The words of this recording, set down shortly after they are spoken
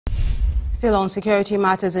Still on security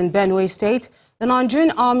matters in Benue State, the Nigerian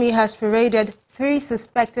Army has paraded 3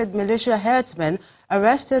 suspected militia herdsmen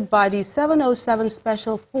arrested by the 707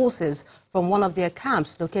 Special Forces from one of their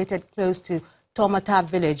camps located close to Tomata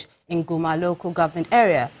village in Guma local government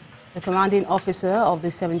area. The commanding officer of the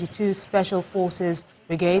 72 Special Forces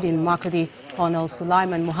Brigade in Makadi, Colonel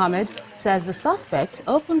Sulaiman Mohammed, says the suspects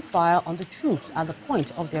opened fire on the troops at the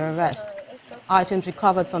point of their arrest. Items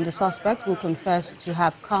recovered from the suspect who confessed to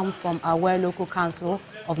have come from Awe local council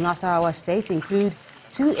of Nasarawa State include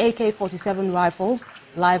 2 AK-47 rifles,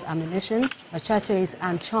 live ammunition, machetes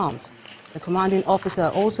and charms. The commanding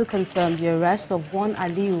officer also confirmed the arrest of one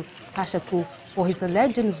Aliu Tashaku for his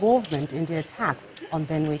alleged involvement in the attacks on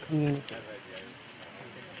Benue communities.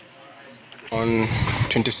 On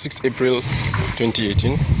 26 April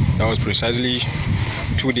 2018, that was precisely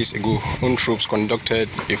 2 days ago, own troops conducted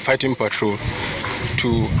a fighting patrol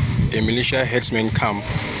to a militia herdsmen camp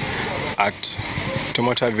at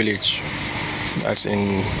Tomata village, that's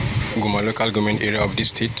in Guma local government area of this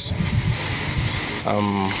state.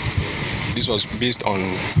 This was based on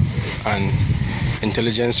an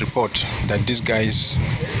intelligence report that these guys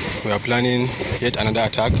were planning yet another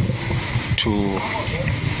attack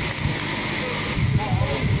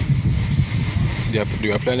They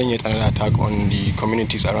were planning yet another attack on the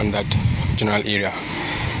communities around that general area.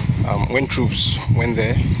 When troops went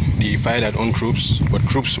there, they fired at own troops, but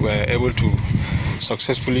troops were able to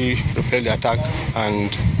successfully repel the attack,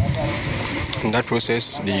 and in that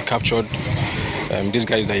process, they captured these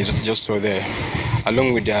guys that you just saw there,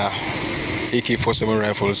 along with their AK-47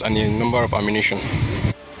 rifles and a number of ammunition.